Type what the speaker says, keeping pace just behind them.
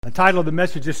The title of the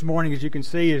message this morning, as you can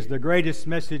see, is The Greatest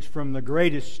Message from the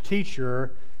Greatest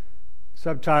Teacher.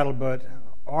 Subtitle, but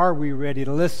are we ready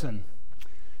to listen?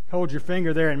 Hold your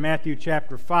finger there in Matthew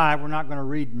chapter 5. We're not going to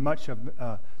read much of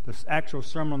the actual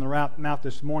Sermon on the Mount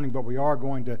this morning, but we are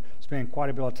going to spend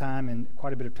quite a bit of time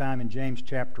in James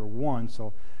chapter 1.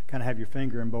 So kind of have your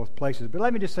finger in both places. But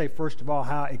let me just say, first of all,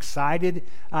 how excited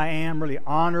I am, really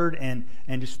honored and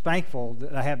just thankful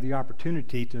that I have the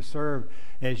opportunity to serve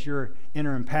as your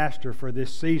interim pastor for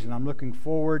this season. I'm looking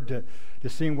forward to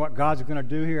seeing what God's going to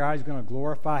do here, how He's going to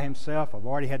glorify Himself. I've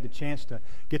already had the chance to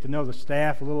get to know the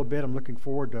staff a little bit. I'm looking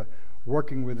forward to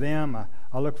working with them.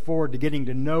 I look forward to getting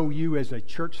to know you as a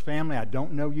church family. I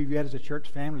don't know you yet as a church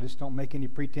family. Just don't make any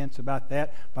pretense about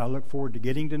that. But I look forward to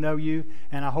getting to know you.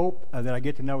 And I hope that I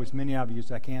get to know as many of you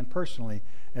as I can personally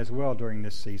as well during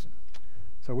this season.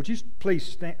 So would you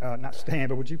please,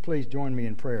 would you please join me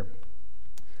in prayer?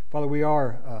 Father, we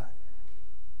are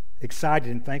excited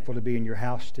and thankful to be in your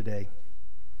house today.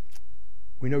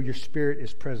 We know your Spirit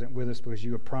is present with us because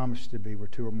you have promised to be where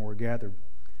two or more gathered.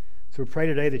 So we pray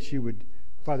today that you would,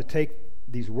 Father, take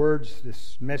these words,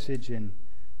 this message, and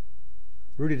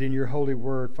root it in your holy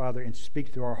word, Father, and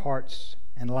speak to our hearts,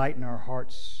 enlighten our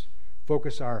hearts,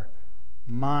 focus our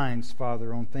minds,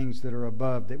 Father, on things that are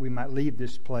above, that we might leave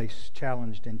this place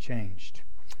challenged and changed.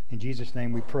 In Jesus'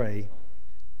 name we pray.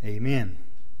 Amen.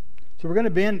 So we're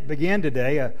going to begin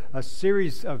today a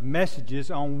series of messages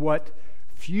on what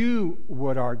few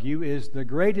would argue is the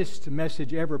greatest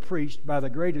message ever preached by the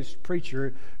greatest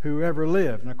preacher who ever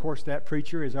lived. And of course that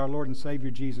preacher is our Lord and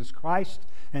Savior Jesus Christ,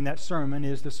 and that sermon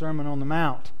is the Sermon on the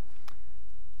Mount.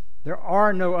 There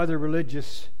are no other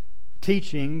religious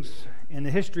teachings in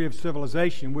the history of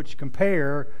civilization which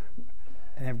compare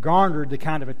and have garnered the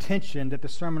kind of attention that the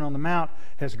Sermon on the Mount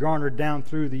has garnered down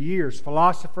through the years.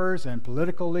 Philosophers and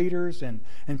political leaders and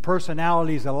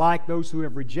personalities alike, those who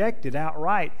have rejected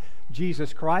outright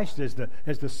Jesus Christ as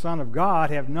the Son of God,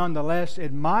 have nonetheless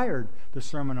admired the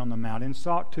Sermon on the Mount and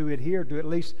sought to adhere to at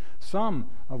least some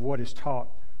of what is taught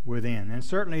within. And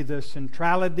certainly the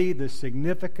centrality, the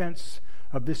significance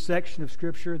of this section of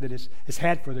Scripture that it's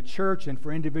had for the church and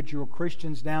for individual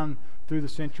Christians down through the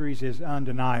centuries is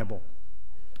undeniable.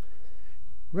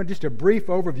 We're going to just a brief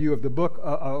overview of the book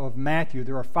of Matthew.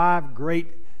 There are 5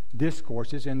 great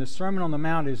discourses, and the Sermon on the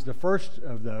Mount is the first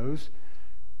of those,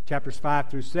 chapters 5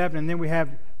 through 7. And then we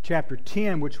have chapter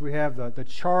 10, which we have the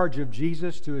charge of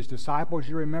Jesus to His disciples,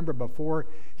 you remember, before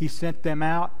He sent them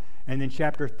out. And then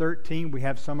chapter 13, we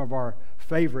have some of our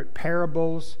favorite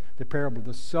parables, the parable of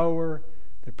the sower,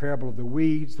 the parable of the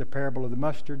weeds, the parable of the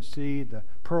mustard seed, the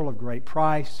pearl of great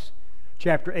price.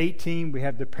 Chapter 18, we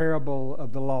have the parable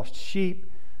of the lost sheep,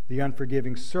 the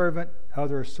unforgiving servant,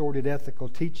 other assorted ethical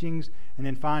teachings, and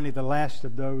then finally the last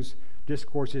of those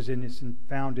discourses is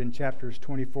found in chapters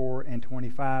 24 and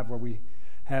 25, where we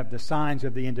have the signs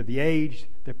of the end of the age,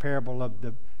 the parable of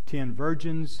the 10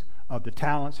 virgins, of the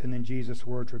talents, and then Jesus'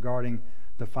 words regarding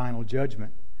the final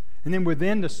judgment. And then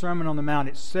within the Sermon on the Mount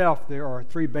itself, there are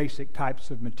 3 basic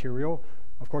types of material.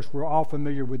 Of course, we're all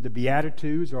familiar with the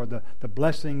Beatitudes, or the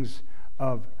blessings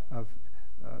of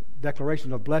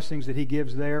declaration of blessings that He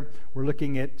gives there. We're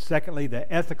looking at, secondly,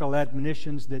 the ethical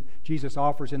admonitions that Jesus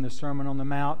offers in the Sermon on the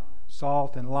Mount,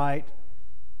 salt and light.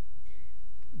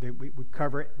 We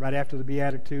cover it right after the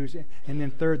Beatitudes. And then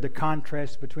third, the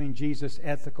contrast between Jesus'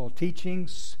 ethical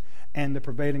teachings and the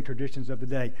prevailing traditions of the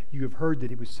day. You have heard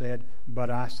that it was said, but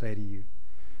I say to you.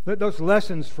 Those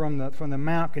lessons from the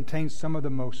Mount contain some of the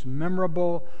most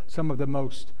memorable, some of the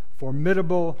most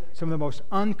formidable, some of the most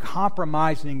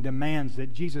uncompromising demands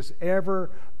that Jesus ever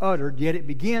uttered. Yet it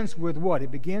begins with what? It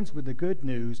begins with the good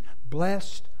news: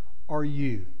 blessed are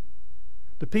you.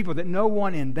 The people that no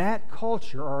one in that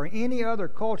culture or any other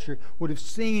culture would have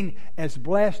seen as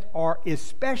blessed are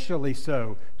especially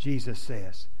so, Jesus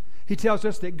says. He tells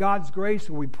us that God's grace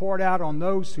will be poured out on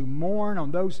those who mourn,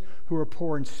 on those who are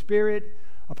poor in spirit,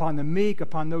 upon the meek,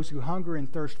 upon those who hunger and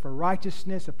thirst for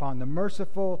righteousness, upon the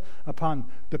merciful, upon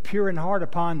the pure in heart,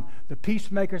 upon the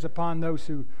peacemakers, upon those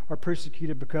who are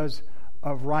persecuted because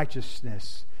of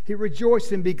righteousness.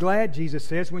 Rejoice and be glad, Jesus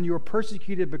says, when you are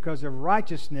persecuted because of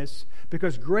righteousness,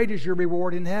 because great is your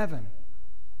reward in heaven.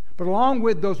 But along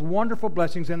with those wonderful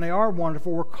blessings, and they are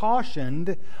wonderful, we're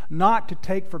cautioned not to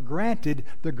take for granted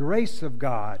the grace of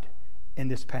God in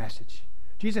this passage.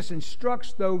 Jesus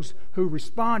instructs those who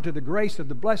respond to the grace of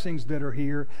the blessings that are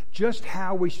here just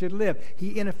how we should live.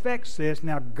 He in effect says,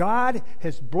 now God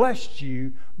has blessed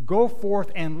you, go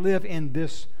forth and live in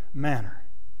this manner.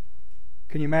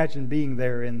 Can you imagine being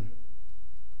there in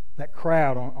that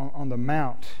crowd on the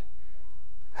Mount?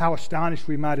 How astonished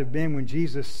we might have been when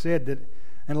Jesus said that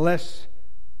unless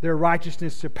their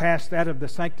righteousness surpassed that of the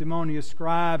sanctimonious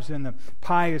scribes and the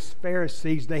pious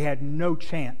Pharisees, they had no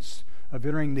chance of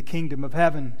entering the kingdom of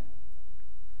heaven.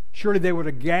 Surely they would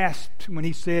have gasped when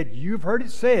he said, "You've heard it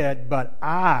said, but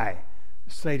I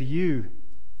say to you."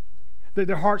 That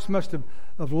their hearts must have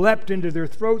leapt into their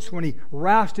throats when he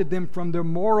rousted them from their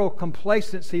moral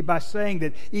complacency by saying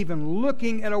that even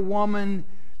looking at a woman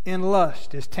in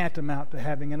lust is tantamount to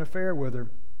having an affair with her.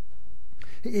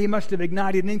 He must have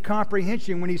ignited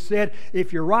incomprehension when he said,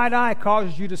 "If your right eye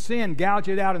causes you to sin, gouge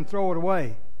it out and throw it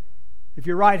away. If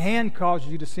your right hand causes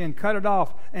you to sin, cut it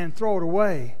off and throw it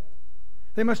away."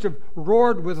 They must have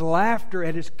roared with laughter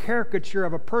at his caricature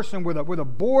of a person with a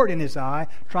board in his eye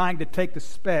trying to take the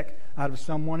speck out of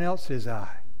someone else's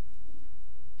eye.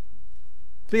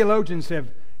 Theologians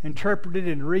have interpreted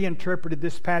and reinterpreted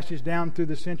this passage down through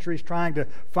the centuries, trying to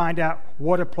find out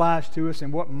what applies to us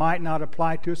and what might not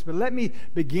apply to us. But let me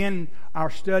begin our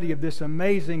study of this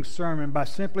amazing sermon by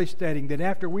simply stating that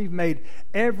after we've made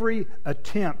every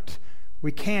attempt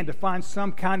we can to find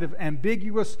some kind of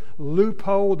ambiguous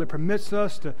loophole that permits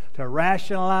us to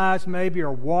rationalize maybe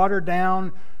or water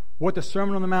down what the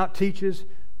Sermon on the Mount teaches,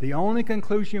 the only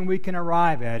conclusion we can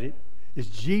arrive at it is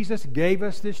Jesus gave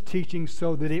us this teaching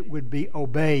so that it would be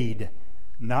obeyed,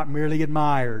 not merely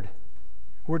admired.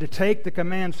 We're to take the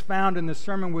commands found in the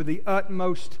sermon with the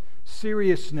utmost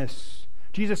seriousness.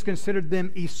 Jesus considered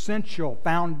them essential,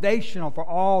 foundational for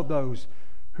all those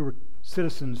who were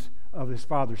citizens of his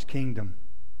Father's kingdom.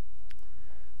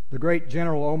 The great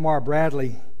General Omar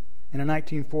Bradley, in a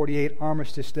 1948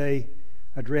 Armistice Day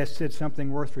address, said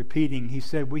something worth repeating. He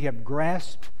said, "We have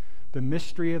grasped the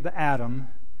mystery of the atom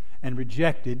and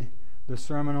rejected the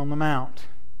Sermon on the Mount."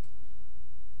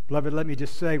 Beloved, let me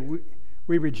just say, we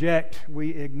reject,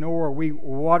 we ignore, we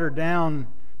water down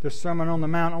the Sermon on the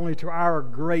Mount only to our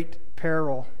great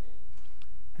peril.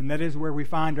 And that is where we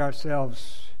find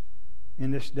ourselves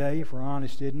in this day, if we're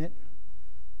honest, isn't it?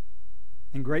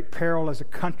 In great peril as a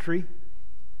country,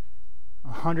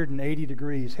 180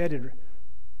 degrees, headed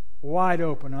wide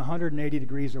open, 180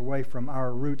 degrees away from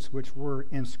our roots, which were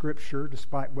in Scripture,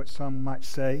 despite what some might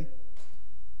say.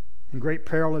 In great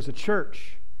peril as a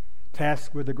church,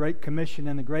 tasked with the Great Commission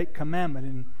and the Great Commandment,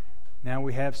 and now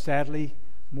we have, sadly,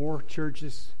 more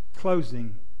churches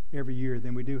closing every year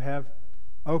than we do have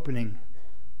opening.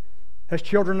 As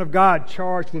children of God,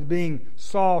 charged with being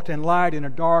salt and light in a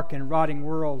dark and rotting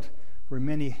world where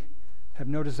many have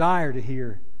no desire to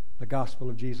hear the gospel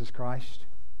of Jesus Christ.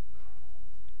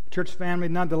 Church family,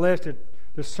 nonetheless,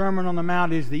 the Sermon on the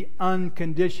Mount is the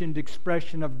unconditioned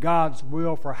expression of God's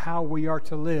will for how we are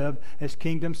to live as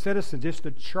kingdom citizens. It's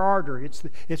the charter.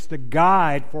 It's the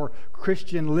guide for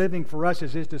Christian living for us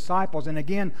as His disciples. And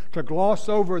again, to gloss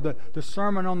over the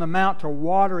Sermon on the Mount, to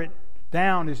water it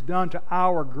down, is done to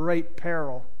our great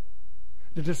peril.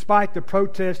 Despite the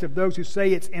protest of those who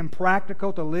say it's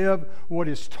impractical to live what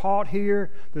is taught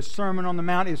here, the Sermon on the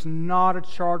Mount is not a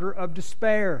charter of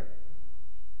despair.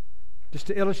 Just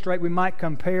to illustrate, we might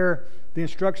compare the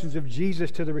instructions of Jesus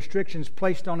to the restrictions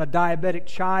placed on a diabetic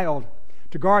child.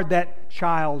 To guard that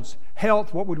child's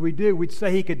health, what would we do? We'd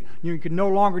say you could no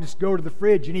longer just go to the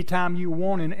fridge anytime you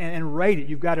want and rate it.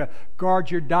 You've got to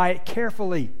guard your diet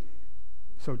carefully.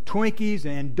 So Twinkies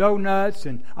and donuts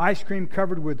and ice cream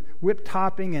covered with whipped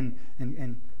topping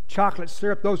and chocolate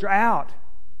syrup, those are out.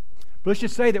 But let's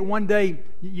just say that one day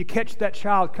you catch that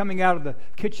child coming out of the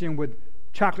kitchen with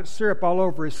chocolate syrup all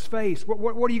over his face.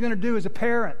 What are you going to do as a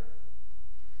parent?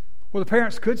 Well, the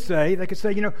parents could say,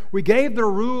 we gave the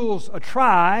rules a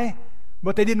try,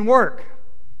 but they didn't work.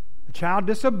 The child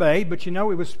disobeyed, but it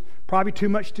was probably too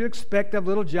much to expect of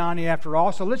little Johnny after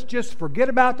all, so let's just forget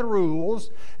about the rules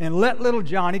and let little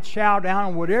Johnny chow down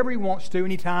on whatever he wants to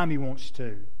anytime he wants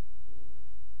to.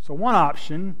 So one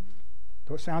option,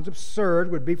 though it sounds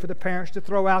absurd, would be for the parents to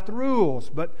throw out the rules,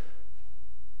 but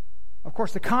of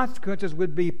course the consequences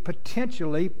would be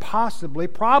potentially, possibly,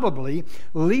 probably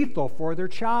lethal for their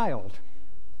child.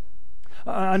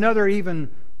 Another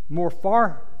even more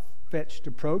far-fetched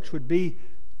approach would be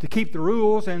to keep the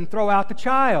rules and throw out the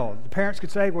child. The parents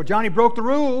could say, well, Johnny broke the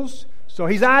rules, so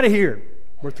he's out of here.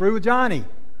 We're through with Johnny.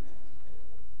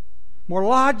 More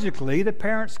logically, the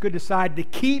parents could decide to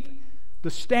keep the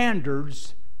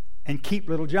standards and keep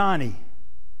little Johnny.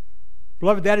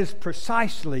 Beloved, that is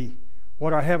precisely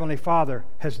what our Heavenly Father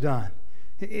has done.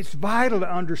 It's vital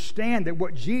to understand that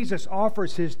what Jesus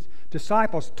offers His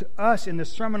disciples to us in the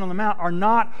Sermon on the Mount are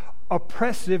not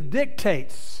oppressive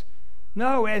dictates.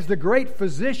 No, as the great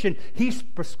physician, He's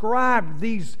prescribed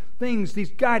these things,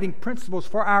 these guiding principles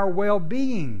for our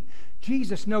well-being.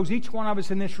 Jesus knows each one of us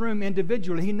in this room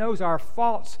individually. He knows our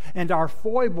faults and our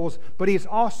foibles, but He is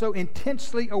also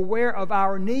intensely aware of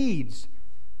our needs.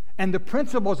 And the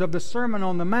principles of the Sermon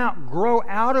on the Mount grow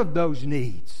out of those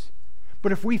needs.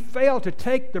 But if we fail to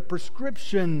take the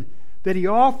prescription that He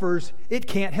offers, it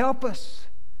can't help us.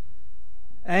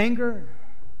 Anger,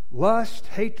 lust,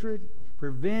 hatred,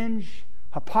 revenge,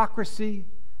 hypocrisy,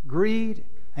 greed,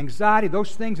 anxiety,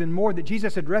 those things and more that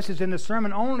Jesus addresses in the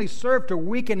sermon only serve to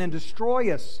weaken and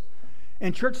destroy us.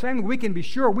 And church family, we can be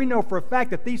sure, we know for a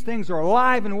fact that these things are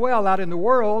alive and well out in the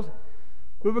world,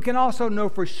 but we can also know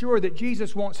for sure that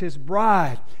Jesus wants His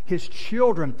bride, His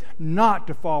children, not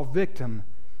to fall victim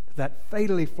to that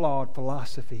fatally flawed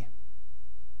philosophy.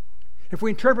 If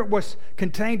we interpret what's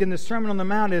contained in the Sermon on the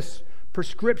Mount as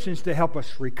prescriptions to help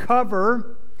us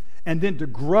recover and then to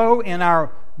grow in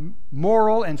our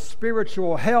moral and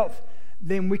spiritual health,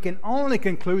 then we can only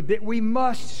conclude that we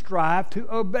must strive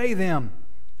to obey them.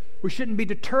 We shouldn't be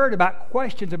deterred about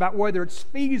questions about whether it's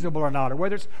feasible or not, or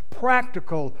whether it's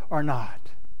practical or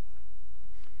not.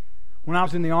 When I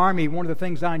was in the Army, one of the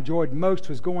things I enjoyed most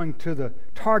was going to the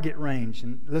target range.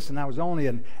 And listen, I was only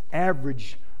an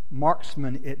average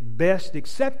marksman at best,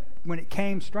 except when it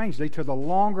came, strangely, to the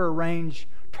longer range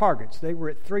targets. They were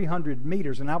at 300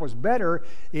 meters, and I was better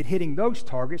at hitting those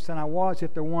targets than I was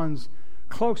at the ones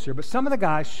closer. But some of the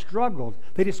guys struggled.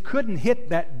 They just couldn't hit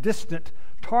that distant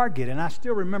target. And I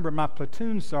still remember my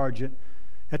platoon sergeant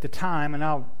at the time, and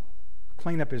I'll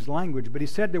clean up his language, but he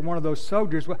said to one of those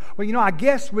soldiers, well, I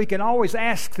guess we can always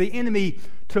ask the enemy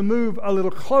to move a little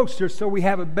closer so we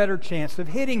have a better chance of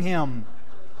hitting him.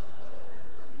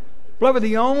 Beloved,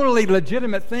 the only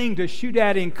legitimate thing to shoot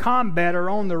at in combat or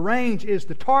on the range is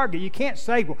the target. You can't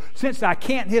say, well, since I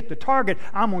can't hit the target,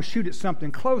 I'm going to shoot at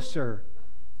something closer.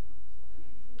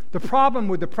 The problem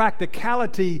with the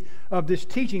practicality of this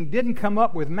teaching didn't come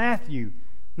up with Matthew.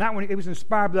 Not when it was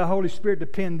inspired by the Holy Spirit to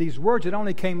pen these words. It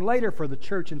only came later for the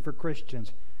church and for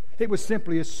Christians. It was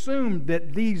simply assumed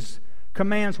that these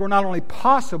commands were not only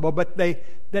possible, but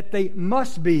that they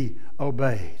must be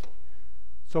obeyed.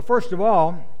 So first of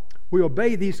all, we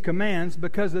obey these commands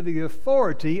because of the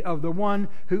authority of the one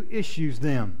who issues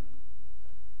them.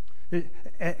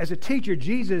 As a teacher,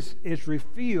 Jesus is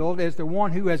revealed as the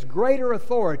one who has greater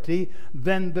authority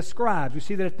than the scribes. We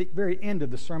see that at the very end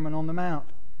of the Sermon on the Mount.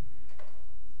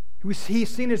 He's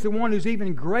seen as the one who's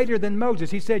even greater than Moses.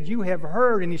 He said, you have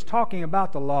heard, and he's talking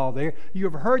about the law there, you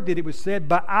have heard that it was said,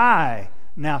 but I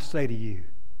now say to you.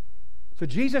 So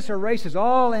Jesus erases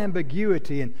all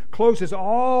ambiguity and closes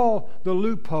all the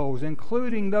loopholes,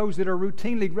 including those that are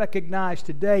routinely recognized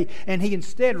today, and He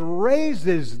instead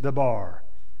raises the bar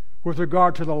with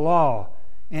regard to the law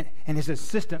and His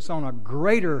insistence on a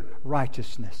greater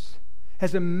righteousness.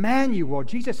 As Emmanuel,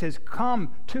 Jesus has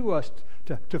come to us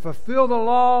to fulfill the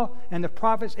law and the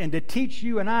prophets and to teach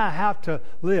you and I how to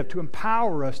live, to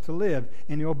empower us to live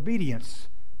in obedience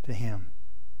to Him.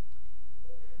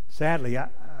 Sadly,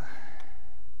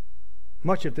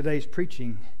 much of today's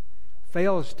preaching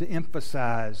fails to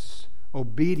emphasize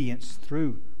obedience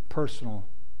through personal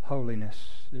holiness.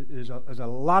 There's a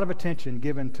lot of attention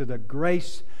given to the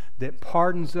grace that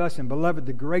pardons us. And beloved,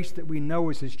 the grace that we know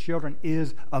as His children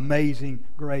is amazing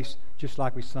grace, just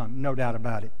like we sung, no doubt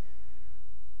about it.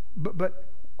 But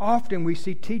often we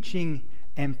see teaching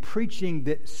and preaching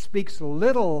that speaks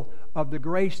little of the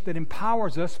grace that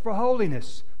empowers us for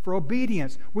holiness, for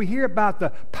obedience. We hear about the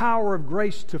power of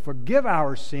grace to forgive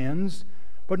our sins,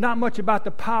 but not much about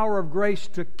the power of grace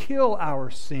to kill our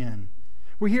sin.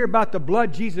 We hear about the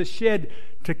blood Jesus shed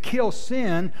to kill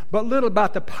sin, but little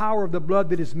about the power of the blood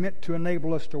that is meant to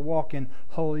enable us to walk in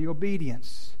holy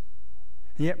obedience.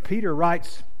 And yet Peter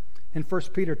writes in 1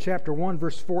 Peter chapter 1,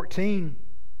 verse 14,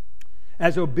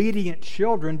 as obedient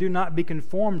children, do not be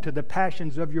conformed to the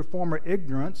passions of your former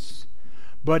ignorance,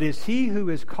 but as He who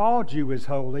has called you is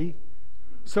holy,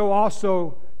 so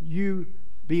also you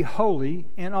be holy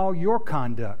in all your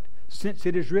conduct. Since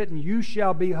it is written, you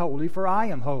shall be holy, for I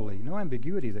am holy. No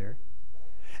ambiguity there.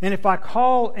 And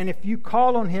if you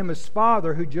call on Him as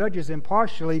Father, who judges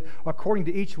impartially according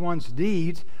to each one's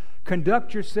deeds,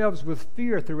 conduct yourselves with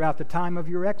fear throughout the time of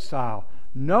your exile,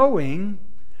 knowing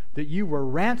that you were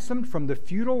ransomed from the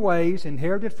futile ways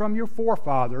inherited from your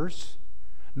forefathers,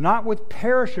 not with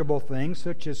perishable things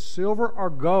such as silver or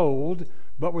gold,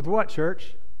 but with what,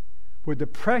 church? With the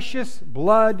precious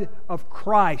blood of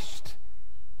Christ,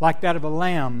 like that of a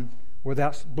lamb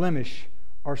without blemish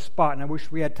or spot. And I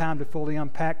wish we had time to fully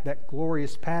unpack that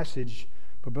glorious passage.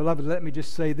 But beloved, let me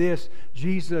just say this.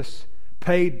 Jesus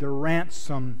paid the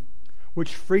ransom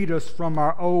which freed us from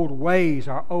our old ways,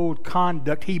 our old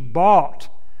conduct. He bought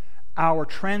our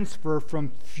transfer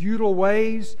from futile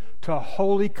ways to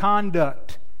holy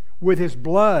conduct with His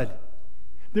blood.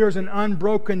 There is an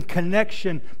unbroken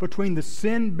connection between the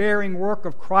sin-bearing work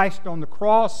of Christ on the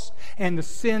cross and the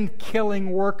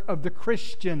sin-killing work of the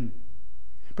Christian.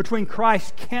 Between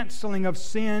Christ's canceling of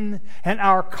sin and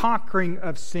our conquering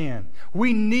of sin.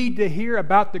 We need to hear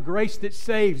about the grace that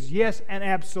saves, yes, and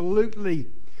absolutely.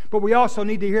 But we also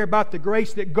need to hear about the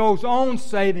grace that goes on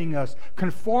saving us,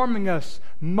 conforming us,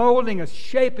 molding us,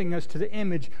 shaping us to the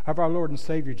image of our Lord and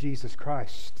Savior Jesus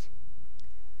Christ.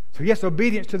 So yes,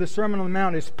 obedience to the Sermon on the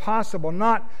Mount is possible,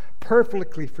 not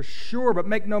perfectly for sure, but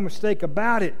make no mistake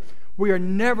about it, we are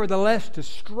nevertheless to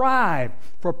strive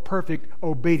for perfect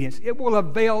obedience. It will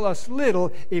avail us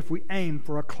little if we aim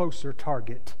for a closer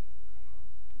target.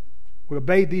 We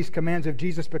obey these commands of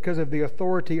Jesus because of the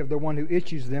authority of the one who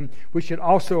issues them. We should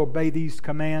also obey these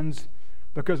commands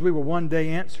because we will one day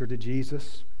answer to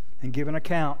Jesus and give an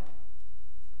account.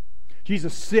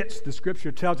 Jesus sits, the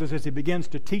Scripture tells us, as He begins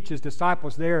to teach His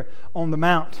disciples there on the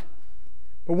Mount.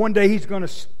 But one day He's going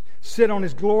to sit on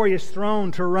His glorious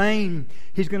throne to reign.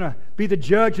 He's going to be the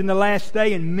judge in the last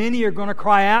day, and many are going to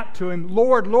cry out to Him,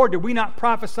 Lord, Lord, did we not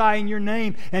prophesy in Your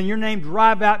name, and Your name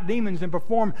drive out demons and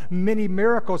perform many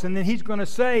miracles? And then He's going to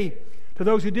say to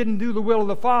those who didn't do the will of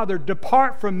the Father,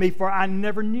 depart from me, for I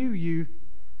never knew you.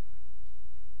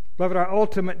 Beloved, our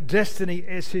ultimate destiny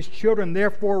as His children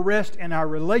therefore rests in our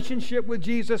relationship with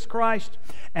Jesus Christ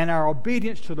and our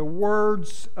obedience to the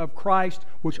words of Christ,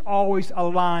 which always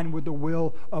align with the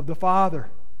will of the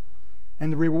Father.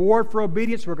 And the reward for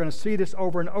obedience, we're going to see this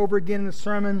over and over again in the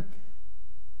sermon,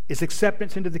 is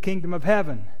acceptance into the kingdom of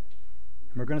heaven.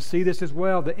 And we're going to see this as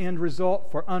well. The end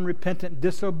result for unrepentant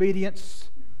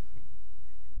disobedience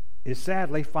is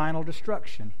sadly final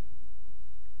destruction.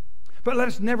 But let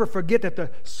us never forget that the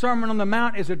Sermon on the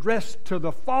Mount is addressed to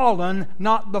the fallen,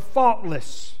 not the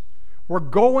faultless. We're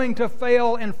going to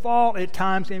fail and fall at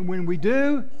times, and when we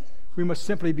do, we must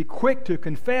simply be quick to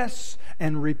confess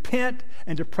and repent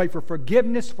and to pray for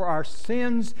forgiveness for our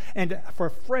sins and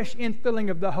for fresh infilling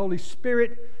of the Holy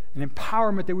Spirit and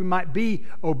empowerment that we might be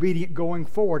obedient going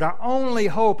forward. Our only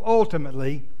hope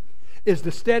ultimately is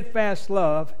the steadfast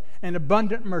love and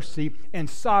abundant mercy and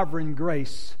sovereign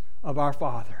grace of our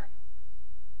Father.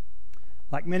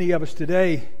 Like many of us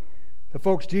today, the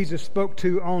folks Jesus spoke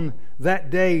to on that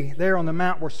day there on the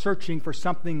Mount were searching for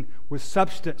something with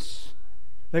substance.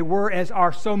 They were, as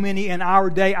are so many in our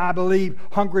day, I believe,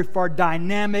 hungry for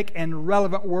dynamic and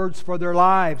relevant words for their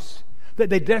lives. That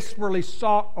they desperately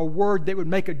sought a word that would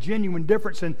make a genuine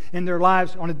difference in their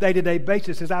lives on a day-to-day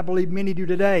basis, as I believe many do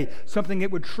today. Something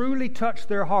that would truly touch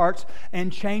their hearts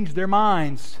and change their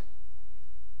minds.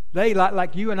 They,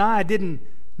 like you and I, didn't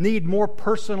need more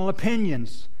personal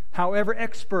opinions, however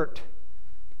expert.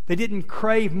 They didn't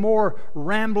crave more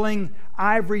rambling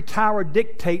ivory tower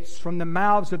dictates from the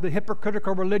mouths of the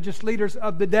hypocritical religious leaders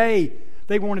of the day.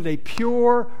 They wanted a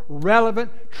pure,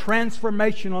 relevant,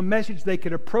 transformational message they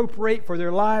could appropriate for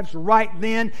their lives right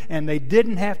then, and they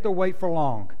didn't have to wait for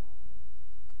long.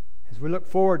 As we look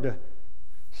forward to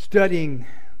studying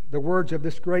the words of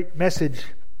this great message,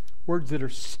 words that are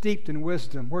steeped in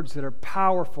wisdom, words that are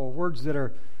powerful, words that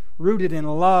are rooted in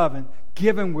love and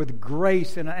given with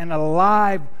grace and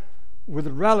alive with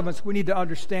relevance, we need to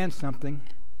understand something.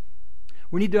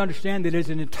 We need to understand that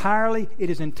it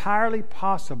is entirely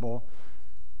possible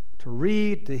to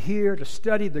read, to hear, to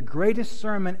study the greatest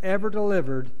sermon ever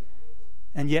delivered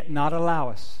and yet not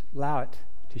allow it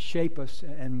to shape us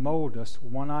and mold us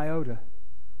one iota.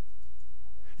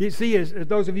 You see, as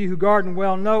those of you who garden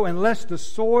well know, unless the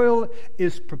soil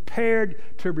is prepared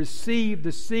to receive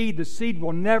the seed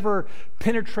will never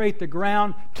penetrate the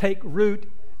ground, take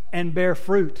root, and bear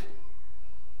fruit.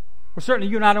 Well,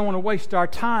 certainly you and I don't want to waste our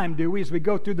time, do we, as we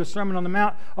go through the Sermon on the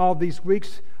Mount all these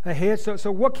weeks ahead.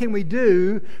 So what can we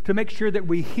do to make sure that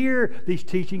we hear these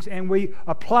teachings and we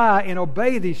apply and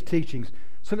obey these teachings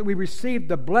so that we receive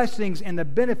the blessings and the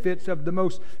benefits of the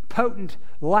most potent,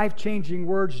 life-changing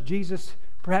words Jesus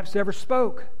perhaps ever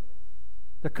spoke?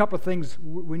 The couple of things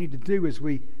we need to do is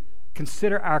we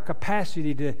consider our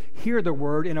capacity to hear the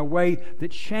Word in a way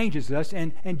that changes us.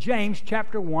 And James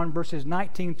chapter 1, verses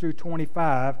 19 through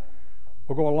 25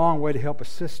 will go a long way to help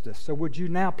assist us. So would you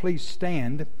now please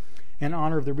stand in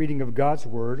honor of the reading of God's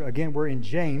Word. Again, we're in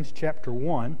James chapter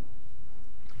 1.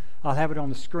 I'll have it on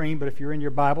the screen, but if you're in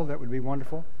your Bible, that would be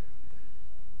wonderful.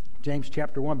 James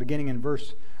chapter 1, beginning in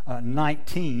verse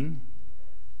 19.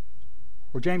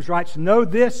 Where James writes, "Know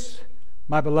this,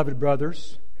 my beloved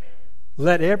brothers,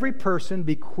 let every person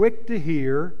be quick to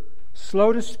hear,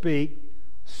 slow to speak,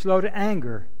 slow to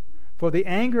anger. For the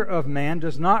anger of man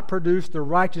does not produce the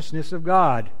righteousness of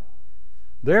God.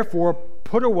 Therefore,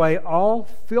 put away all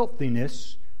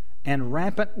filthiness and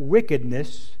rampant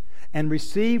wickedness, and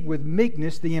receive with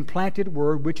meekness the implanted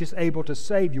word which is able to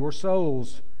save your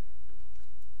souls.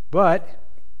 But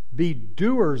be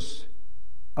doers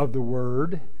of the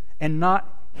word, and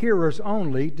not hearers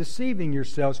only, deceiving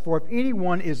yourselves. For if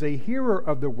anyone is a hearer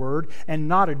of the word and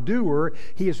not a doer,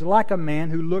 he is like a man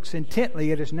who looks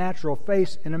intently at his natural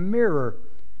face in a mirror.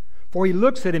 For he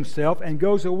looks at himself and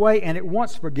goes away and at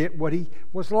once forget what he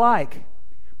was like.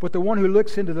 But the one who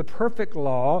looks into the perfect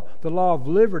law, the law of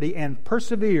liberty, and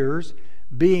perseveres,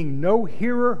 being no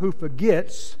hearer who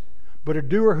forgets, but a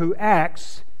doer who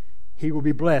acts, he will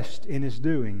be blessed in his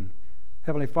doing.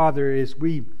 Heavenly Father, as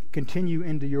we continue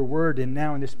into your word, and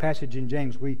now in this passage in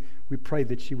James, we pray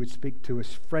that you would speak to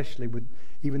us freshly,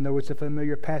 even though it's a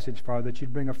familiar passage, Father, that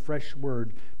you'd bring a fresh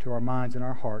word to our minds and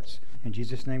our hearts. In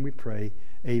Jesus' name we pray.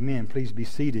 Amen. Please be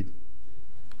seated.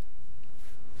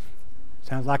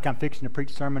 Sounds like I'm fixing to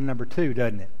preach sermon number 2,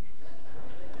 doesn't it?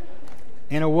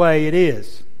 In a way, it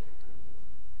is.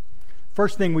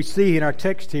 First thing we see in our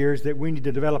text here is that we need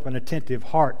to develop an attentive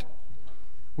heart.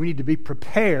 We need to be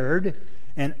prepared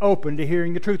and open to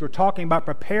hearing the truth. We're talking about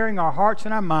preparing our hearts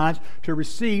and our minds to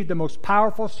receive the most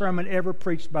powerful sermon ever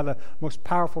preached by the most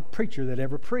powerful preacher that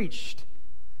ever preached.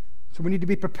 So we need to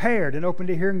be prepared and open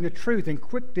to hearing the truth, and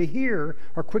quick to hear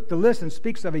or quick to listen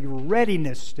speaks of a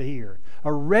readiness to hear,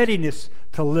 a readiness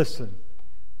to listen.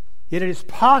 Yet it is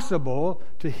possible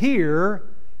to hear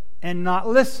and not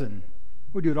listen.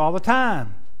 We do it all the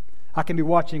time. I can be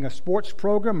watching a sports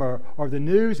program or the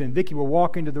news, and Vicki will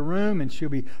walk into the room and she'll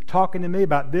be talking to me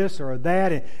about this or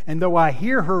that. And though I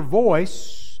hear her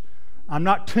voice, I'm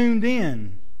not tuned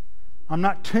in. I'm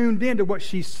not tuned in to what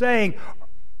she's saying,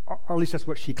 or at least that's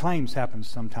what she claims happens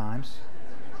sometimes.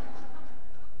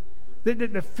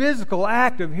 The physical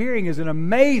act of hearing is an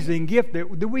amazing gift that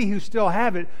we who still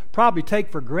have it probably take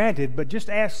for granted, but just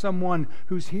ask someone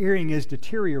whose hearing is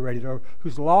deteriorated or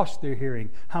who's lost their hearing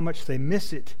how much they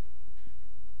miss it.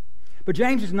 But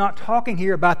James is not talking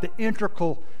here about the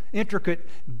intricate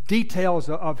details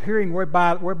of hearing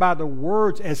whereby the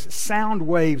words as sound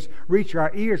waves reach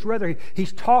our ears. Rather,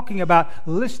 he's talking about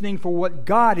listening for what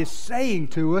God is saying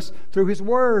to us through His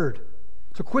Word.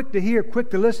 So quick to hear, quick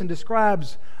to listen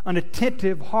describes an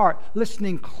attentive heart,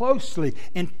 listening closely,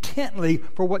 intently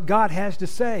for what God has to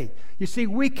say. You see,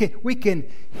 we can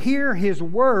hear His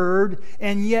Word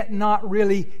and yet not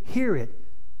really hear it.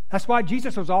 That's why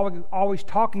Jesus was always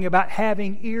talking about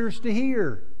having ears to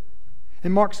hear.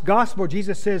 In Mark's Gospel,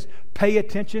 Jesus says, pay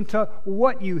attention to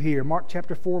what you hear. Mark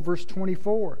chapter 4, verse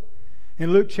 24.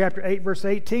 In Luke chapter 8, verse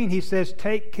 18, He says,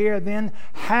 take care then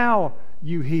how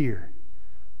you hear.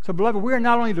 So, beloved, we are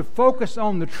not only to focus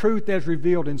on the truth as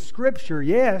revealed in Scripture,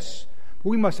 yes,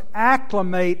 but we must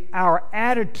acclimate our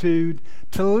attitude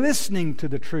to listening to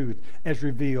the truth as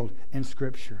revealed in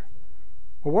Scripture.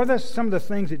 Well, what are some of the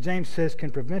things that James says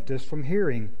can prevent us from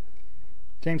hearing?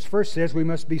 James first says we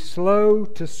must be slow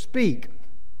to speak.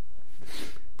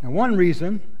 Now, one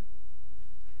reason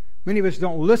many of us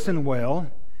don't listen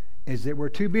well is that we're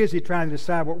too busy trying to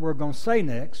decide what we're going to say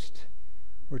next.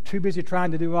 We're too busy trying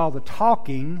to do all the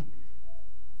talking.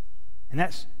 And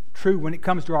that's true when it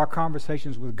comes to our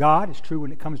conversations with God. It's true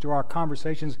when it comes to our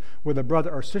conversations with a brother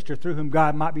or sister through whom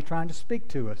God might be trying to speak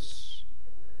to us.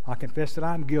 I confess that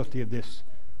I'm guilty of this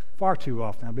far too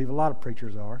often. I believe a lot of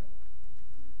preachers are.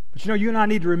 But you and I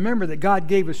need to remember that God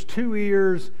gave us 2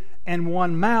 ears and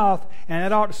 1 mouth, and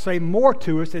that ought to say more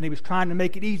to us than He was trying to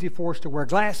make it easy for us to wear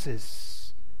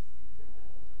glasses.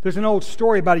 There's an old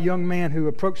story about a young man who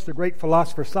approached the great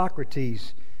philosopher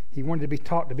Socrates. He wanted to be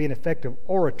taught to be an effective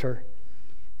orator.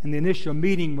 In the initial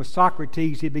meeting with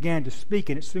Socrates, he began to speak,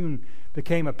 and it soon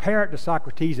became apparent to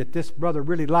Socrates that this brother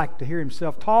really liked to hear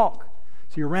himself talk.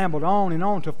 So he rambled on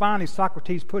until finally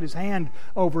Socrates put his hand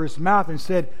over his mouth and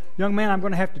said, young man, I'm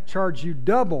going to have to charge you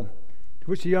double. To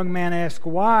which the young man asked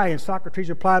why, and Socrates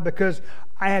replied, because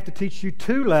I have to teach you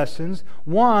 2 lessons.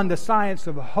 1, the science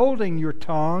of holding your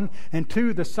tongue, and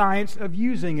 2, the science of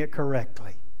using it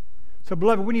correctly. So,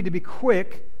 beloved, we need to be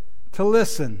quick to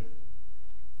listen.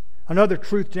 Another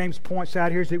truth James points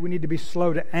out here is that we need to be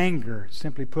slow to anger.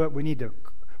 Simply put, we need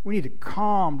to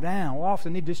calm down. We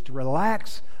often need just to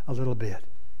relax a little bit.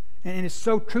 And it's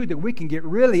so true that we can get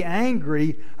really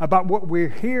angry about what we're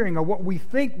hearing or what we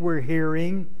think we're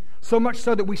hearing, so much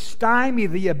so that we stymie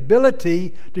the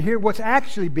ability to hear what's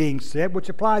actually being said, which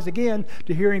applies again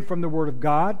to hearing from the Word of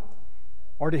God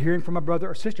or to hearing from a brother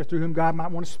or sister through whom God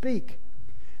might want to speak.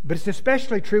 But it's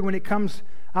especially true when it comes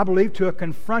I believe, to a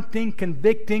confronting,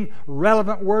 convicting,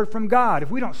 relevant word from God. If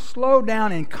we don't slow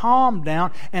down and calm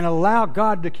down and allow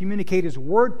God to communicate His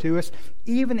Word to us,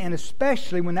 even and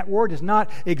especially when that Word is not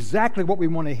exactly what we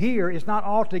want to hear, it's not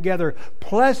altogether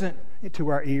pleasant to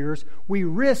our ears, we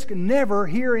risk never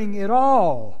hearing it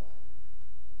all.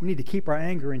 We need to keep our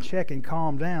anger in check and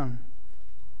calm down.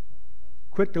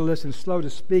 Quick to listen, slow to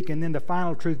speak. And then the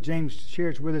final truth James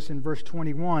shares with us in verse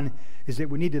 21 is that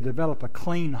we need to develop a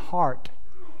clean heart.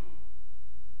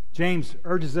 James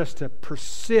urges us to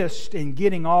persist in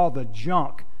getting all the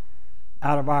junk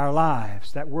out of our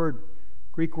lives. That word,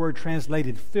 Greek word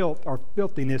translated filth or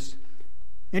filthiness,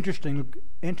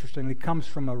 interestingly comes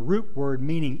from a root word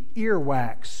meaning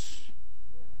earwax.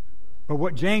 But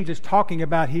what James is talking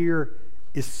about here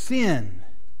is sin.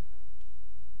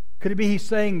 Could it be he's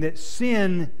saying that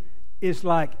sin is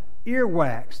like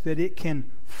earwax, that it can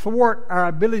thwart our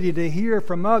ability to hear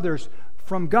from others,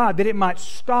 from God, that it might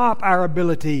stop our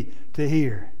ability to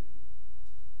hear?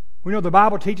 We know the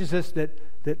Bible teaches us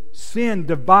that sin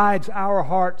divides our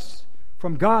hearts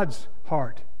from God's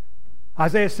heart.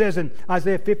 Isaiah says in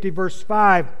Isaiah 50 verse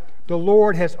 5, "The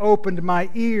Lord has opened my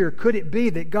ear." Could it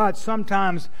be that God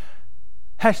sometimes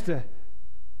has to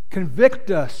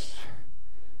convict us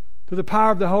through the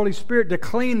power of the Holy Spirit to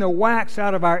clean the wax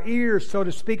out of our ears, so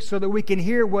to speak, so that we can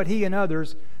hear what He and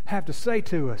others have to say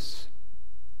to us?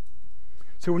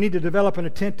 So we need to develop an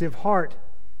attentive heart,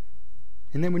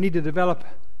 and then we need to develop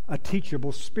a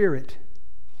teachable spirit.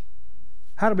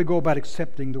 How do we go about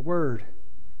accepting the Word?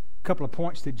 A couple of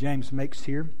points that James makes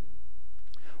here.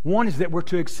 One is that we're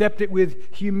to accept it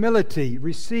with humility,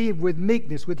 receive with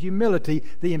meekness, with humility,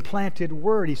 the implanted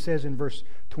Word, he says in verse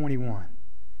 21.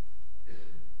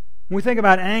 When we think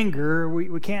about anger,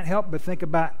 we can't help but think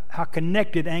about how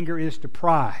connected anger is to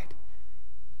pride.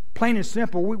 Plain and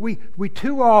simple, we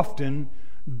too often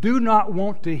do not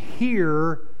want to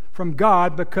hear from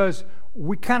God because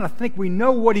we kind of think we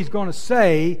know what He's going to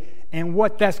say and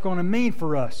what that's going to mean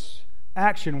for us,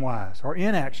 action-wise or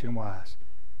inaction-wise.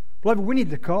 Beloved, we need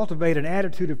to cultivate an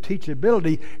attitude of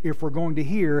teachability if we're going to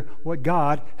hear what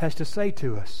God has to say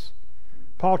to us.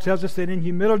 Paul tells us that in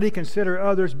humility, consider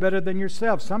others better than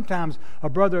yourself. Sometimes a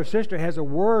brother or sister has a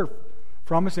word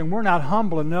from us and we're not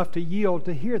humble enough to yield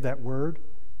to hear that word.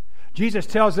 Jesus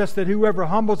tells us that whoever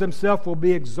humbles himself will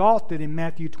be exalted in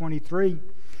Matthew 23.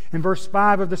 In verse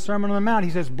 5 of the Sermon on the Mount,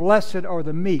 he says, "Blessed are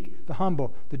the meek, the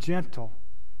humble, the gentle."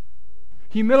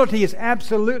 Humility is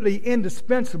absolutely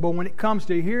indispensable when it comes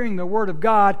to hearing the Word of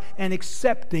God and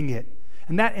accepting it.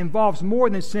 And that involves more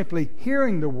than simply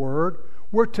hearing the Word.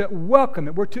 We're to welcome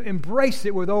it. We're to embrace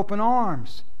it with open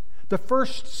arms. The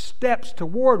first steps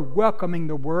toward welcoming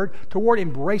the Word, toward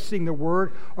embracing the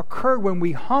Word, occur when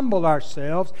we humble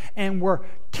ourselves and we're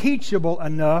teachable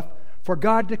enough for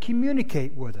God to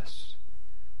communicate with us.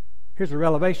 Here's a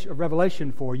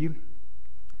revelation for you.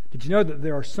 Did you know that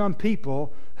there are some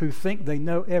people who think they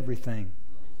know everything?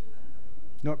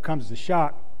 You know, it comes as a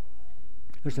shock.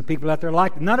 There's some people out there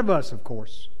like that. None of us, of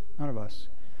course. None of us.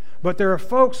 But there are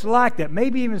folks like that.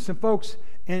 Maybe even some folks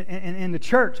in the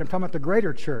church. I'm talking about the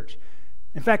greater church.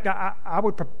 In fact, I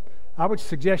would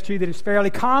suggest to you that it's fairly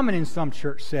common in some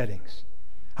church settings.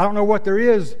 I don't know what there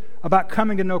is about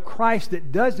coming to know Christ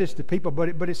that does this to people,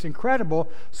 but it's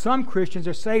incredible. Some Christians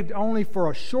are saved only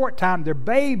for a short time. They're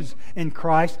babes in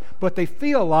Christ, but they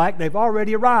feel like they've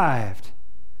already arrived.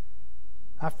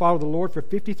 I followed the Lord for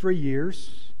 53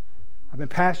 years. I've been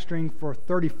pastoring for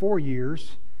 34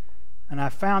 years. And I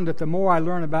found that the more I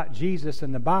learn about Jesus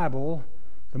and the Bible,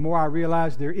 the more I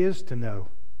realize there is to know.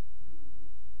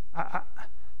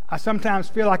 I sometimes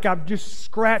feel like I've just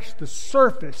scratched the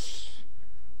surface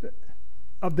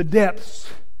of the depths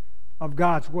of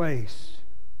God's ways.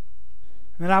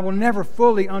 And I will never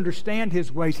fully understand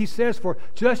His ways. He says, "For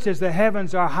just as the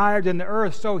heavens are higher than the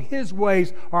earth, so His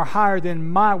ways are higher than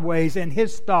my ways, and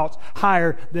His thoughts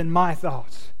higher than my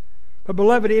thoughts." But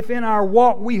beloved, if in our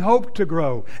walk we hope to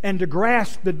grow and to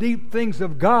grasp the deep things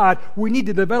of God, we need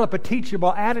to develop a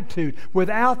teachable attitude.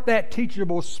 Without that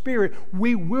teachable spirit,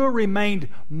 we will remain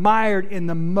mired in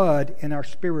the mud in our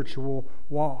spiritual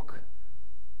walk.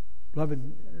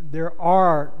 Beloved, there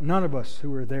are none of us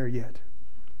who are there yet.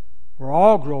 We're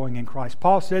all growing in Christ.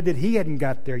 Paul said that he hadn't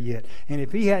got there yet. And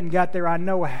if he hadn't got there, I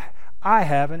know I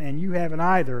haven't, and you haven't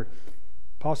either.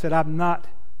 Paul said, "I've not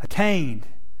attained.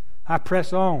 I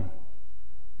press on."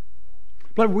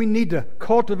 But we need to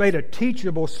cultivate a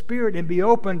teachable spirit and be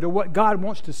open to what God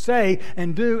wants to say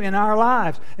and do in our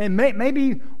lives. And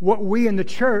maybe what we in the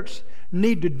church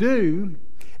need to do,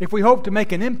 if we hope to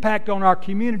make an impact on our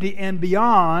community and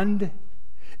beyond,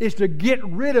 is to get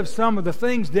rid of some of the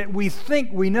things that we think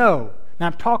we know. Now,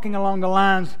 I'm talking along the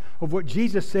lines of what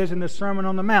Jesus says in the Sermon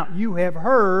on the Mount. You have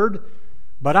heard,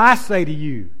 but I say to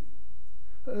you.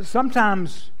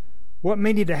 Sometimes what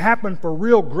may need to happen for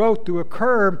real growth to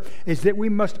occur is that we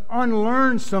must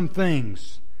unlearn some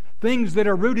things. Things that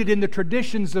are rooted in the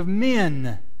traditions of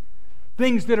men.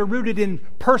 Things that are rooted in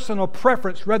personal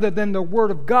preference rather than the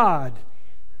Word of God.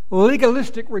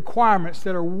 Legalistic requirements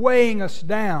that are weighing us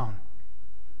down,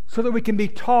 so that we can be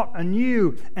taught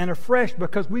anew and afresh,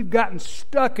 because we've gotten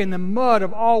stuck in the mud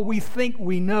of all we think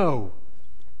we know.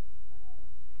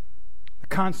 The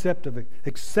concept of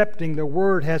accepting the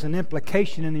Word has an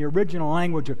implication in the original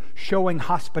language of showing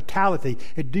hospitality.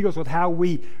 It deals with how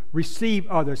we receive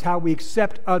others, how we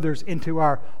accept others into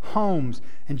our homes.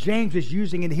 And James is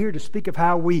using it here to speak of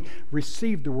how we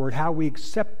receive the Word, how we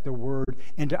accept the Word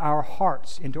into our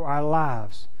hearts, into our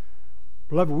lives.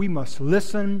 Beloved, we must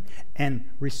listen and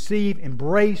receive,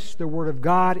 embrace the Word of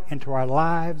God into our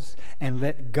lives, and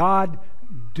let God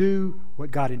do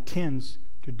what God intends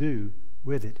to do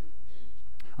with it.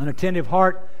 An attentive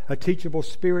heart, a teachable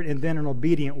spirit, and then an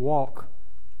obedient walk.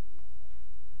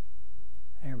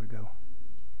 There we go.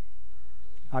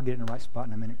 I'll get in the right spot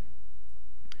in a minute.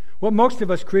 What most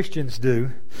of us Christians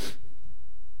do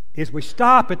is we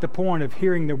stop at the point of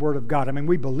hearing the Word of God. I mean,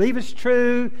 we believe it's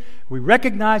true. We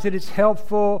recognize that it's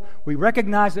helpful. We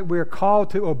recognize that we're called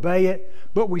to obey it.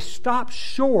 But we stop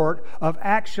short of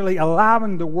actually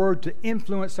allowing the Word to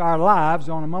influence our lives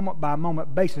on a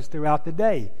moment-by-moment basis throughout the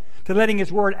day. To letting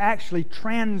His Word actually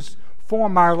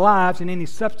transform our lives in any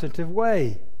substantive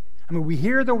way. I mean, we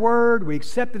hear the Word, we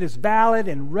accept it as valid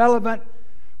and relevant,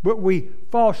 but we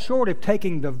fall short of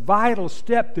taking the vital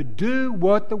step to do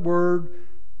what the Word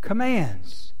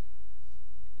commands.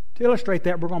 To illustrate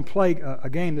that, we're going to play a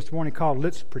game this morning called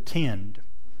Let's Pretend.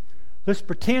 Let's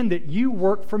pretend that you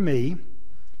work for me.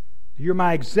 You're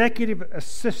my executive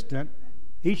assistant,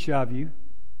 each of you,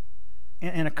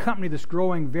 in a company that's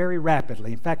growing very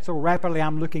rapidly. In fact, so rapidly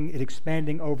I'm looking at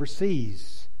expanding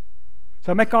overseas.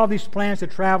 So I make all these plans to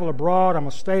travel abroad. I'm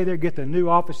going to stay there, get the new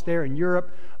office there in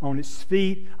Europe on its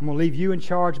feet. I'm going to leave you in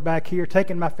charge back here.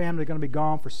 Taking my family, going to be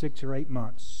gone for 6 or 8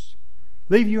 months.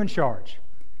 Leave you in charge.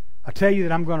 I tell you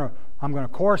that I'm going to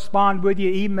correspond with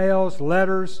you, emails,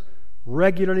 letters,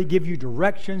 regularly give you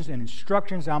directions and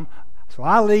instructions. So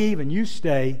I leave and you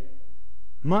stay.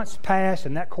 Months pass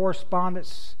and that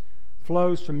correspondence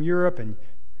flows from Europe and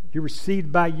you're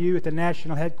received by you at the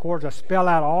national headquarters. I spell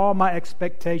out all my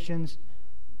expectations,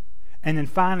 and then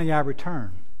finally I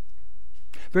return.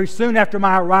 Very soon after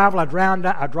my arrival, I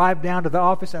drive down to the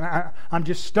office, and I'm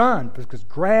just stunned because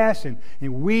grass and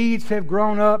weeds have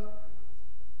grown up.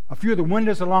 A few of the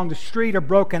windows along the street are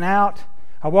broken out.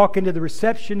 I walk into the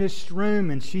receptionist's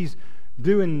room, and she's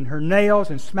doing her nails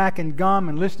and smacking gum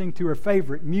and listening to her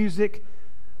favorite music.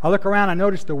 I look around, I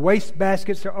notice the waste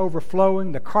baskets are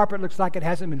overflowing. The carpet looks like it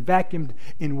hasn't been vacuumed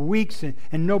in weeks, and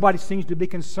nobody seems to be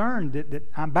concerned that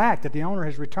I'm back, that the owner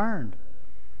has returned.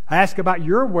 I ask about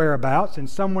your whereabouts, and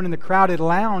someone in the crowded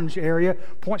lounge area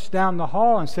points down the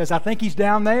hall and says, I think he's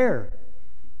down there.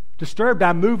 Disturbed,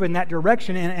 I move in that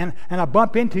direction, and I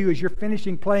bump into you as you're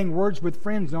finishing playing Words with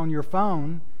Friends on your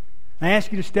phone. I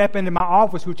ask you to step into my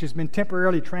office, which has been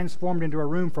temporarily transformed into a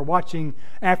room for watching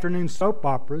afternoon soap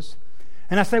operas.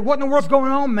 And I say, what in the world's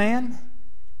going on, man? And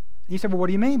he said, well, what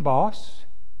do you mean, boss?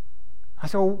 I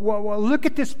said, well, look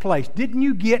at this place. Didn't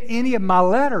you get any of my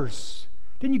letters?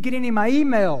 Didn't you get any of my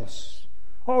emails?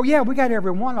 Oh, yeah, we got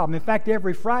every one of them. In fact,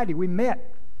 every Friday we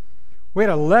met. We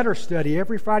had a letter study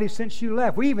every Friday since you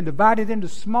left. We even divided into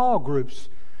small groups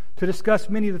to discuss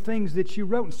many of the things that you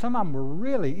wrote. And some of them were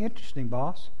really interesting,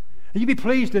 boss. And you'd be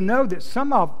pleased to know that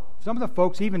some of the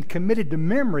folks even committed to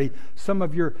memory some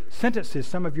of your sentences,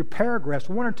 some of your paragraphs.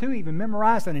 One or two even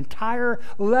memorized an entire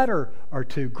letter or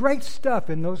two. Great stuff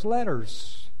in those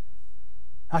letters.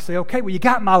 I say, okay, well, you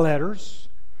got my letters.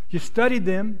 You studied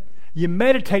them. You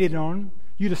meditated on them.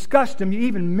 You discussed them. You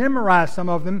even memorized some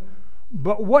of them.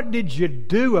 But what did you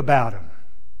do about them?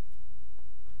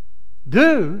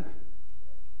 Do?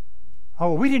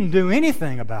 Oh, we didn't do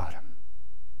anything about them.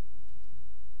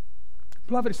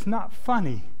 Beloved, it's not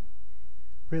funny.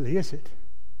 Really, is it?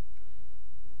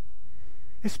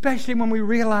 Especially when we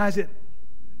realize that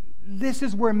this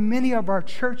is where many of our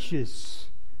churches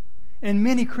and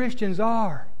many Christians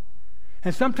are.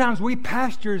 And sometimes we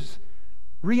pastors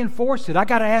reinforce it. I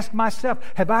got to ask myself,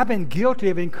 have I been guilty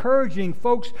of encouraging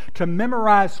folks to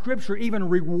memorize Scripture, even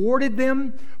rewarded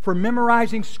them for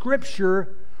memorizing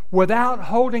Scripture without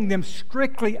holding them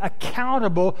strictly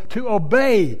accountable to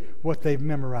obey what they've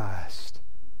memorized?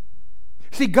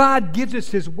 See, God gives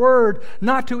us His Word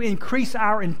not to increase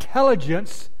our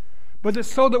intelligence, but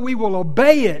it's so that we will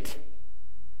obey it.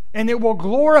 And it will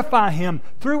glorify Him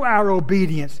through our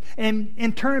obedience and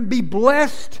in turn be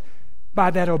blessed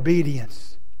by that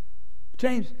obedience.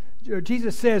 James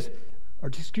says,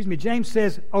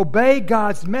 obey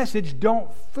God's message.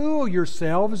 Don't fool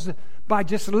yourselves by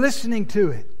just listening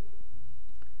to it.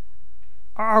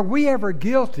 Are we ever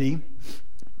guilty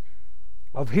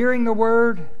of hearing the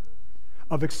Word,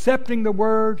 of accepting the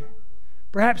Word,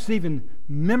 perhaps even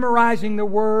memorizing the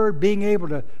Word, being able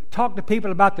to talk to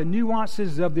people about the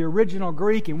nuances of the original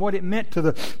Greek and what it meant to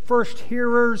the first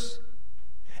hearers,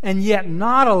 and yet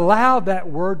not allow that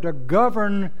Word to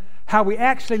govern how we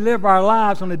actually live our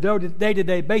lives on a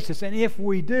day-to-day basis? And if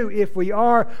we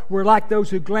are, we're like those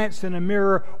who glance in a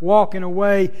mirror, walking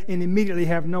away, and immediately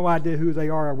have no idea who they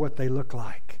are or what they look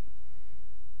like.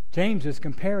 James is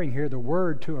comparing here the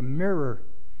Word to a mirror.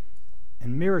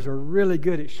 And mirrors are really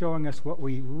good at showing us what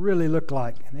we really look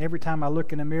like. And every time I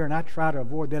look in the mirror, and I try to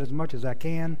avoid that as much as I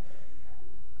can,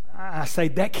 I say,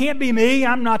 that can't be me.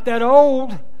 I'm not that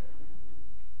old.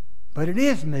 But it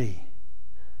is me.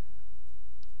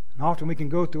 And often we can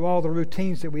go through all the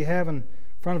routines that we have in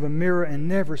front of a mirror and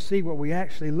never see what we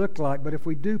actually look like. But if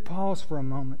we do pause for a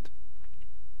moment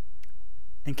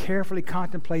and carefully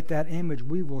contemplate that image,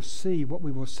 we will see what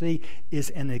we will see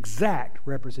is an exact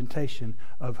representation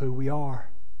of who we are.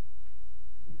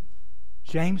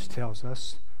 James tells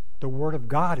us the Word of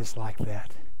God is like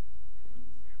that.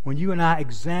 When you and I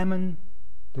examine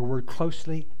the Word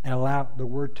closely and allow the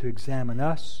Word to examine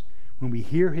us, when we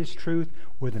hear His truth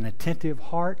with an attentive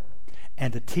heart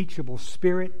and a teachable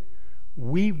spirit,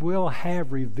 we will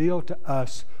have revealed to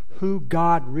us who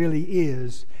God really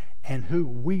is and who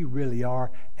we really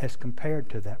are as compared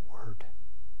to that Word.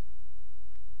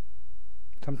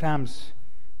 Sometimes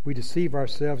we deceive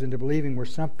ourselves into believing we're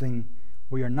something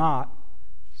we are not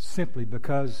simply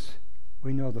because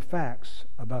we know the facts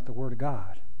about the Word of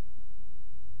God.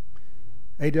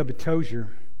 A.W. Tozer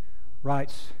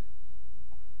writes,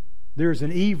 "There is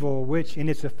an evil which, in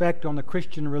its effect on the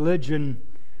Christian religion,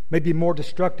 may be more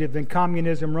destructive than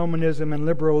communism, Romanism, and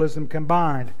liberalism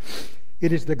combined.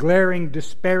 It is the glaring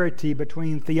disparity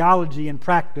between theology and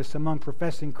practice among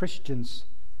professing Christians.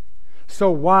 So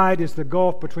wide is the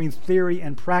gulf between theory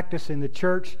and practice in the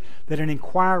church that an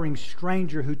inquiring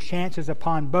stranger who chances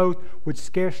upon both would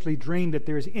scarcely dream that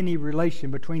there is any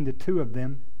relation between the two of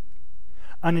them.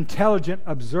 An intelligent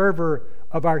observer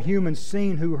of our human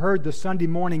scene who heard the Sunday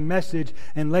morning message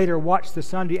and later watched the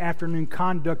Sunday afternoon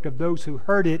conduct of those who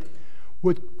heard it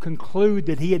would conclude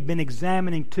that he had been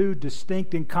examining two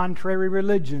distinct and contrary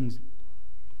religions.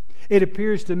 It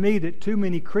appears to me that too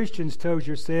many Christians,"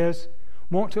 Tozer says,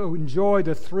 "want to enjoy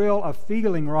the thrill of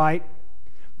feeling right,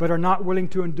 but are not willing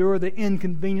to endure the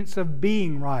inconvenience of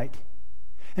being right.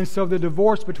 And so the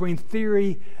divorce between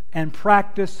theory and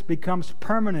practice becomes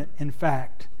permanent, in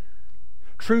fact.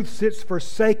 Truth sits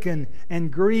forsaken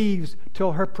and grieves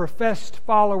till her professed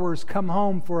followers come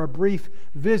home for a brief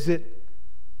visit,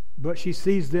 but she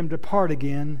sees them depart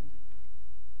again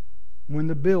when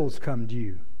the bills come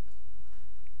due."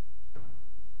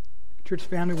 Church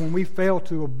family, when we fail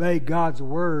to obey God's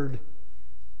Word,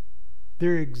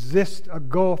 there exists a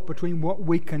gulf between what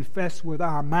we confess with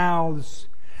our mouths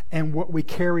and what we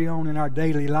carry on in our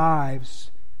daily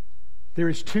lives. There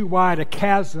is too wide a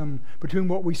chasm between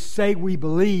what we say we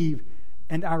believe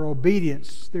and our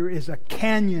obedience. There is a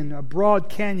canyon, a broad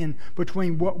canyon,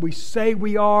 between what we say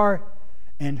we are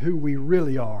and who we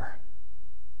really are.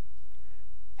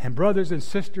 And brothers and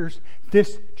sisters,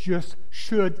 this just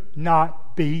should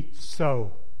not be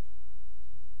so.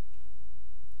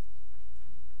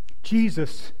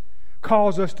 Jesus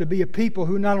calls us to be a people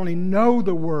who not only know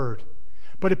the Word,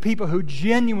 but a people who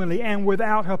genuinely and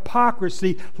without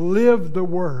hypocrisy live the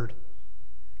Word.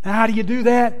 Now, how do you do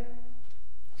that?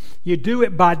 You do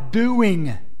it by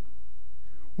doing.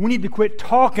 We need to quit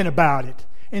talking about it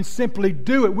and simply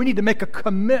do it. We need to make a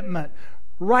commitment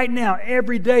right now,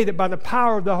 every day, that by the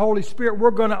power of the Holy Spirit,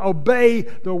 we're going to obey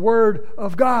the Word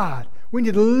of God. We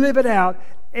need to live it out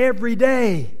every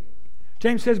day.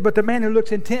 James says, "But the man who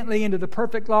looks intently into the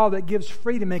perfect law that gives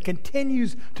freedom and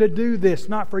continues to do this,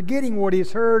 not forgetting what he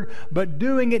has heard, but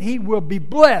doing it, he will be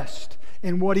blessed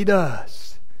in what he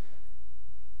does."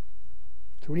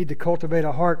 So we need to cultivate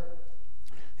a heart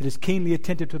that is keenly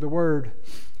attentive to the Word.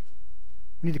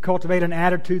 We need to cultivate an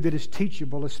attitude that is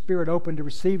teachable, a spirit open to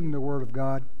receiving the Word of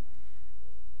God.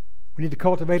 We need to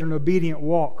cultivate an obedient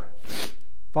walk,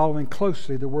 following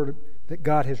closely the Word that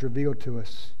God has revealed to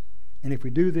us. And if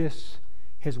we do this,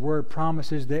 His Word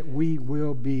promises that we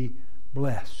will be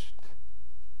blessed.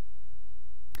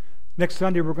 Next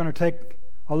Sunday, we're going to take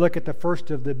a look at the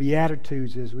first of the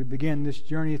Beatitudes as we begin this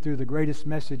journey through the greatest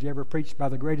message ever preached by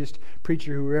the greatest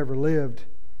preacher who ever lived.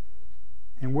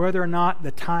 And whether or not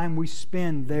the time we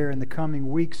spend there in the coming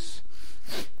weeks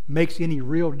makes any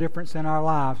real difference in our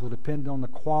lives will depend on the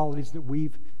qualities that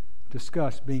we've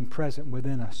discussed being present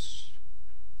within us.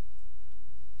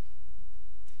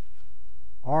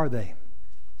 Are they?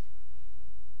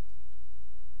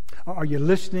 Are you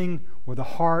listening with a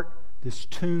heart that's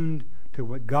tuned to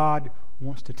what God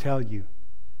wants to tell you?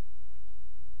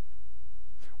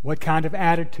 What kind of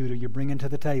attitude are you bringing to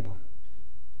the table?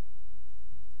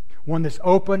 One that's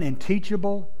open and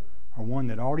teachable, or one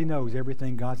that already knows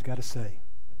everything God's got to say?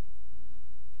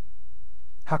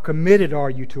 How committed are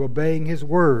you to obeying His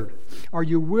Word? Are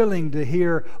you willing to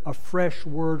hear a fresh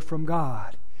word from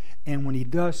God? And when He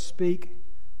does speak,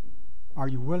 are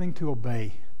you willing to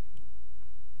obey?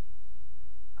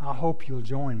 I hope you'll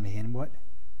join me in what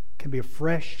can be a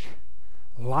fresh,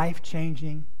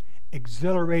 life-changing,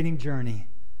 exhilarating journey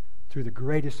through the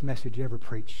greatest message ever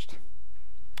preached.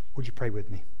 Would you pray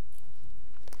with me?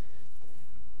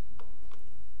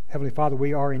 Heavenly Father,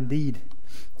 we are indeed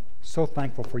so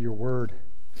thankful for your word.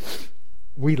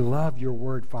 We love your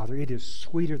word, Father. It is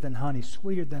sweeter than honey,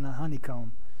 sweeter than a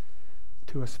honeycomb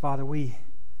to us, Father. We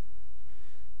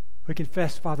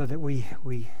confess, Father, that we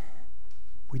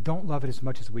don't love it as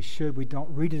much as we should. We don't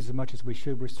read it as much as we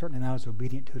should. We're certainly not as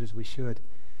obedient to it as we should.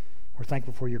 We're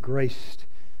thankful for your grace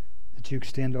that you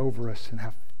extend over us and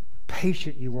how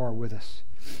patient you are with us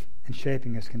in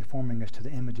shaping us, conforming us to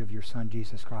the image of your Son,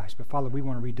 Jesus Christ. But Father, we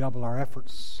want to redouble our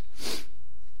efforts.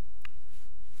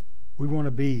 We want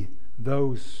to be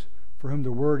those for whom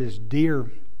the Word is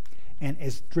dear and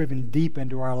is driven deep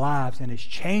into our lives and has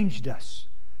changed us,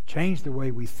 changed the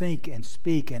way we think and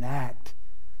speak and act,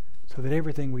 so that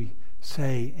everything we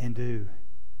say and do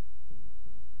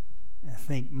and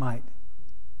think might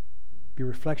be a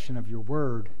reflection of your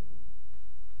Word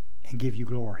and give you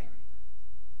glory.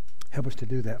 Help us to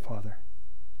do that, Father.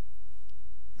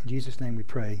 In Jesus' name we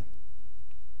pray.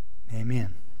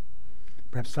 Amen.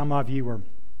 Perhaps some of you are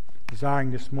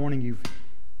desiring this morning,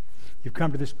 you've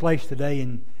come to this place today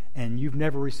and you've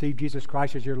never received Jesus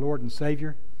Christ as your Lord and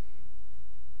Savior.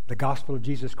 The gospel of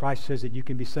Jesus Christ says that you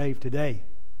can be saved today.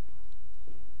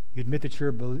 You admit that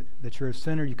you're a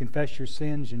sinner, you confess your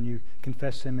sins, and you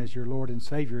confess Him as your Lord and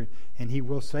Savior, and He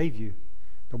will save you.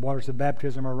 The waters of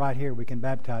baptism are right here. We can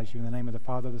baptize you in the name of the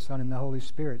Father, the Son, and the Holy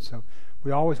Spirit. So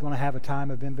we always want to have a time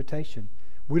of invitation.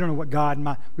 We don't know what God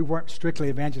might... We weren't strictly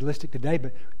evangelistic today,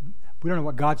 but we don't know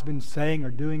what God's been saying or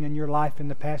doing in your life in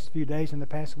the past few days and the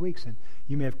past weeks. And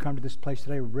you may have come to this place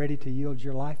today ready to yield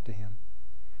your life to Him.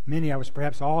 Many of us,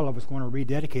 perhaps all of us, want to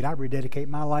rededicate. I rededicate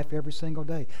my life every single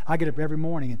day. I get up every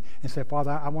morning and say, Father,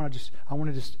 I want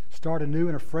to just start anew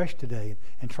and afresh today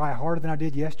and try harder than I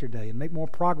did yesterday and make more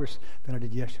progress than I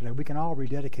did yesterday. We can all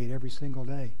rededicate every single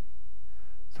day.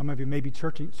 Some of you may be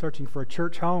searching for a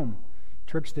church home,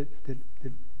 church that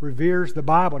reveres the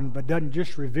Bible, but doesn't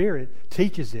just revere it,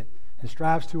 teaches it, and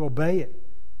strives to obey it.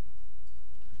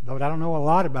 Lord, I don't know a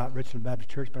lot about Richland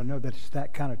Baptist Church, but I know that it's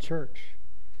that kind of church.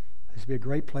 This would be a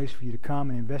great place for you to come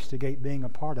and investigate being a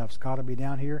part of. Scott will be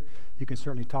down here. You can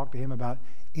certainly talk to him about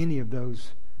any of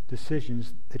those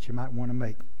decisions that you might want to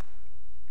make.